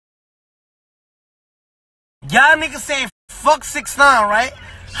Y'all niggas saying fuck 6ix9ine, right?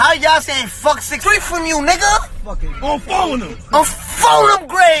 How y'all saying fuck 6ix9ine from you, nigga? Fucking on phone him. On phone him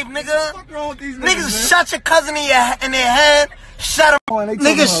grave, nigga. What's wrong with these niggas shot your cousin in their head, shot him.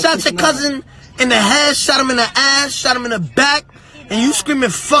 Niggas shot your cousin in the head, shot him in the ass, shot him in the back, and you screaming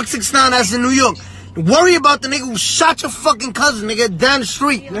fuck 6ix9ine. That's in New York. Worry about the nigga who shot your fucking cousin, nigga, down the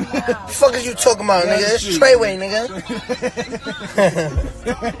street. Fuck is you talking about, nigga? It's Treyway, nigga.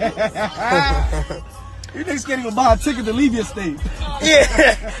 You niggas can't even buy a ticket to leave your state.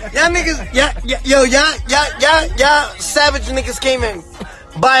 Yeah, y'all niggas, y'all savage niggas came in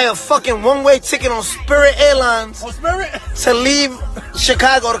buy a fucking one-way ticket on Spirit Airlines. On Spirit? To leave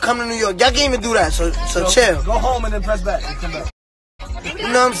Chicago to come to New York. Y'all can't even do that, so chill. Go home and then press back and come back. You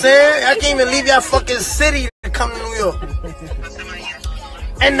know what I'm saying? I can't even leave y'all fucking city to come to New York.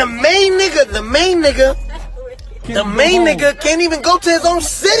 And the main nigga can't even go to his own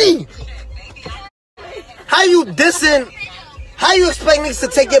city. How you dissing? How you expect niggas to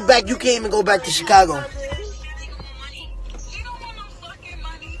take it back? You can't even go back to Chicago.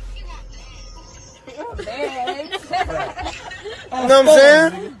 You know what I'm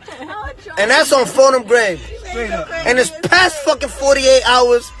saying? And that's on phone him grave. And it's past fucking 48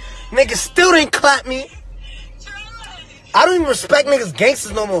 hours. Niggas still didn't clap me. I don't even respect niggas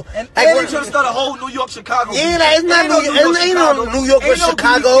gangsters no more. And they trying to start a whole New York, Chicago. Yeah, it's not New York. It ain't no New York versus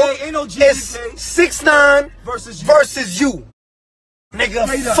Chicago. It's 6ix9ine versus you. Nigga,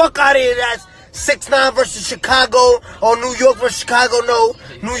 fuck out of here. That's 6ix9ine versus Chicago or New York versus Chicago. No.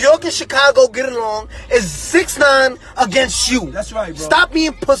 New York and Chicago get along. It's 6ix9ine against you. That's right, bro. Stop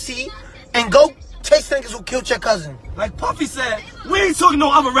being pussy and go chase niggas who killed your cousin. Like Puffy said, we ain't talking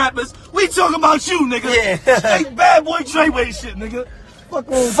no other rappers. We talking about you, nigga. Yeah. Straight bad boy Treyway shit, nigga. Fuck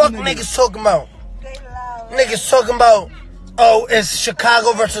niggas talking about. Niggas talking about, oh, it's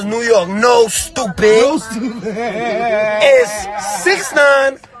Chicago versus New York. No, stupid. No, stupid. It's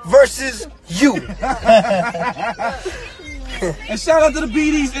 6ix9ine versus you. And shout out to the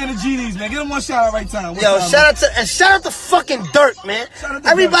BDs and the GDs, man. Get them one shout out right time. Yo, shout out to fucking Dirk, man.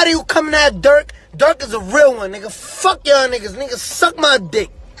 Everybody who coming at Dirk is a real one, nigga. Fuck y'all niggas. Niggas suck my dick.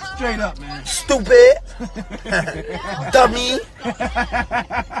 Straight up, man. Stupid. Dummy.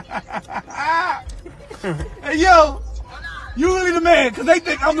 Hey, yo. You really the man, because they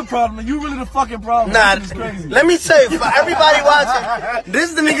think I'm the problem, and you really the fucking problem. Nah, this is crazy. Let me tell you, for everybody watching, this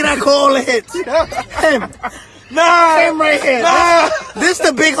is the nigga that call all the hits. Him. Nah. Him right here. Nah. This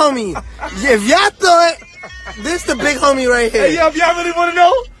the big homie. If y'all thought, this the big homie right here. Hey, yo, if y'all really want to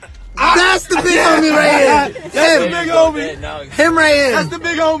know, that's the big homie right here. That's the big homie. Him right here. That's the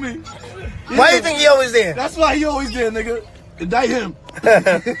big homie. Why do you think he always there? That's why he always there, nigga. Indict him.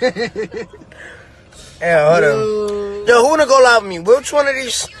 Yeah, hold on. Yo, who wanna go live with me? Which one of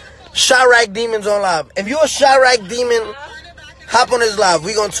these Chirac demons on live? If you're a Chirac demon, hop on his live.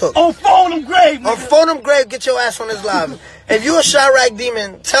 We gonna talk. On phone him grave. On phone him grave, get your ass on his live. If you're a Chirac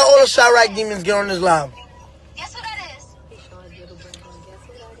demon, tell all the Chirac demons get on his live. Guess who that is?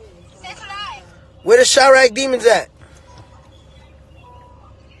 Where the Chirac demons at?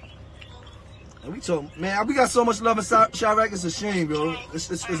 We talk, man. We got so much love in Chirac. It's a shame, bro.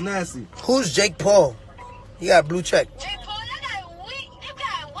 It's nasty. Who's Jake Paul? He got a blue check. Jake Paul, that guy weak. That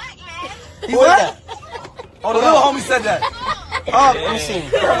guy what, man? He what? Oh, the little homie said that. Oh, let me see.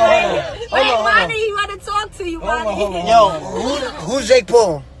 Wait, Monty, he want to talk to you, Monty. Yo, who's Jake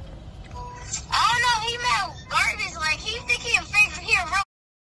Paul? I don't know. He meant garbage. Like, he think he a real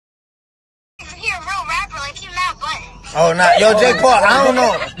rapper. Like, he not button. Oh, nah. Yo, Jake Paul, I don't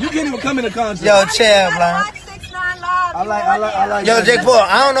know. You can't even come in the concert. Yo, chill, bro. I like. Yo, Jake Paul,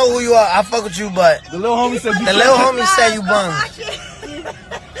 I don't know who you are. I fuck with you, but the little homie said you. The little homie said you bum.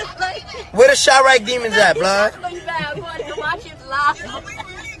 Where the Chirac demons at, blood?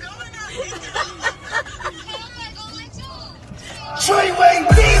 Treyway,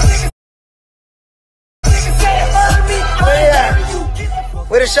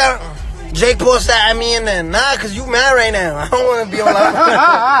 where the Chirac? Jake Paul said I mean then. Nah, cause you mad right now. I don't wanna be on live.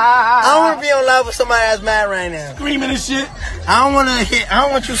 I don't wanna be on live with somebody that's mad right now. Screaming and shit. I don't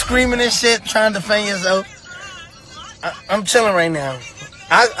want you screaming and shit, trying to defend yourself. I'm chilling right now.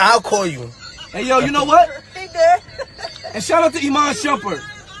 I'll call you. Hey yo, you know what? And shout out to Iman Shumpert.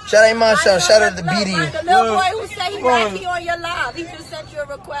 Shout out Iman Shumpert. Shout out to BD. The little boy who said he right here on your live. He just sent you a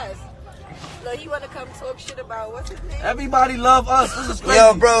request. Look, he wanna come talk shit about what's his name? Everybody love us. This is crazy.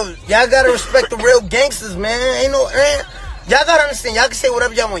 Yo, bro, y'all gotta respect the real gangsters, man. Ain't no, y'all gotta understand. Y'all can say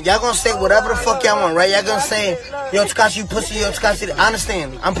whatever y'all want. Y'all gonna say whatever the fuck y'all want, right? Y'all gonna say, yo, Takashi, you pussy. Yo, Takashi, I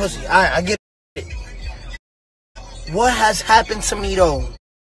understand. I'm pussy. I get it. What has happened to me though?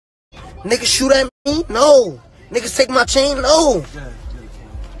 Niggas shoot at me? No. Niggas take my chain? No.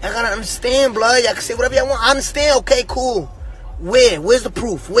 I gotta understand, blood. Y'all can say whatever y'all want. I understand. Okay, cool. Where? Where's the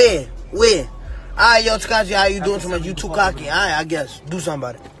proof? Where? Alright, yo, Takashi, how you doing too much? You too cocky. Alright, I guess. Do something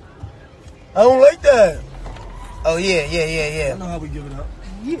about it. I don't like that. Oh, yeah. I know how we give it up.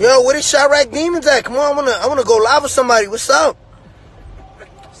 Yo, where the Chirac Demons at? Come on, I wanna go live with somebody. What's up?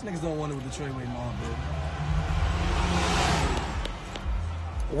 These niggas don't want it with the Treyway mom,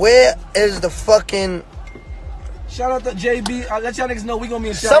 bro. Where is the fucking... Shout out to JB. I'll let y'all niggas know we gonna be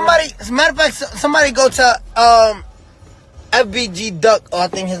in Somebody, as a matter of fact, somebody go to FBG Duck, I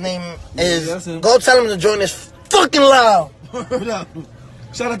think his name is. Yeah, go tell him to join this fucking live.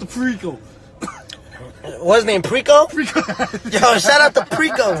 Shout out to Rico. What's his name? Rico? Rico. Yo, shout out to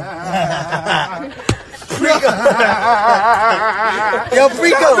Rico. Rico. Yo,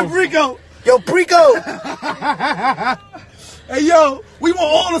 Rico. Yo, Rico. Hey, yo, we want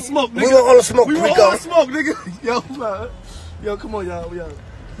all the smoke, nigga. We want all the smoke, We Rico. want all the smoke, nigga. Yo, come on, y'all.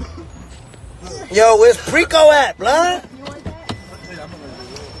 Yo, where's Rico at, blood?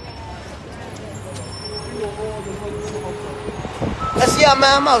 Let's see, man.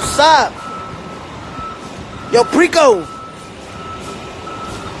 I'm outside. Yo, Rico.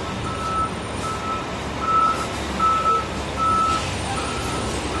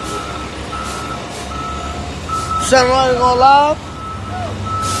 Something wrong going live?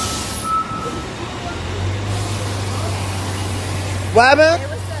 What happened?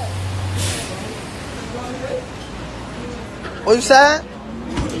 What you said?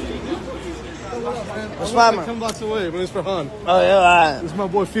 What's poppin'? Come blocks away, but it's for Han. Oh, yeah, alright. This is my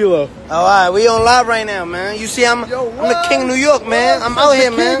boy Philo. Alright, we on live right now, man. You see, I'm the king of New York, man. I'm out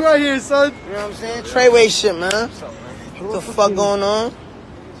here, man. Right here, son. You know what I'm saying? Treyway shit, man. What the fuck going on?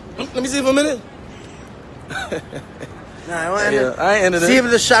 Let me see for a minute. Nah, I ain't ended it. See if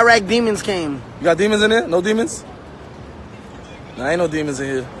the Chirac Demons came. You got demons in there? No demons? Nah, ain't no demons in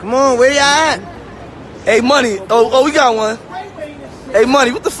here. Come on, where y'all at? Hey, Money. Oh, we got one. Hey,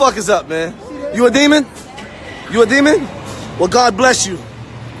 Money, what the fuck is up, man? You a demon? You a demon? Well, God bless you.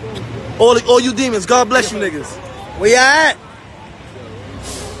 All you demons, God bless you niggas. Where y'all at?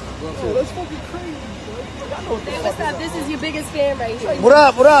 Hey, what's up? This is your biggest fan right here. What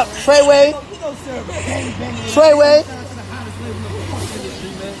up? Treyway.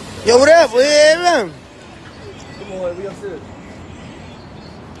 Yo, what up? Where you at? Come on, we upstairs.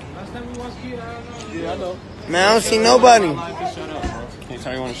 Last time we watched Kid, I don't know. Yeah, I know. Man, I don't see nobody. Shut up, bro. Can you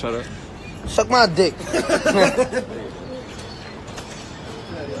tell you want to shut up? Suck my dick.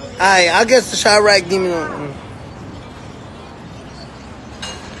 Alright, I guess the Chirac Demon.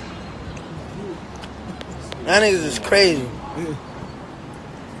 That niggas is crazy.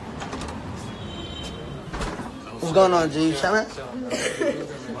 What's going on, G? Shout out.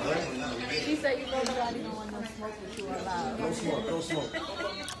 She said you know nobody don't want no smoke with you allowed. No smoke.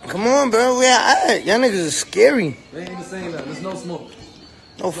 Come on, bro. Where at? Y'all niggas is scary. They ain't even saying that. There's no smoke.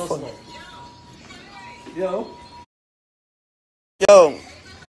 No fuck. Yo. Yo.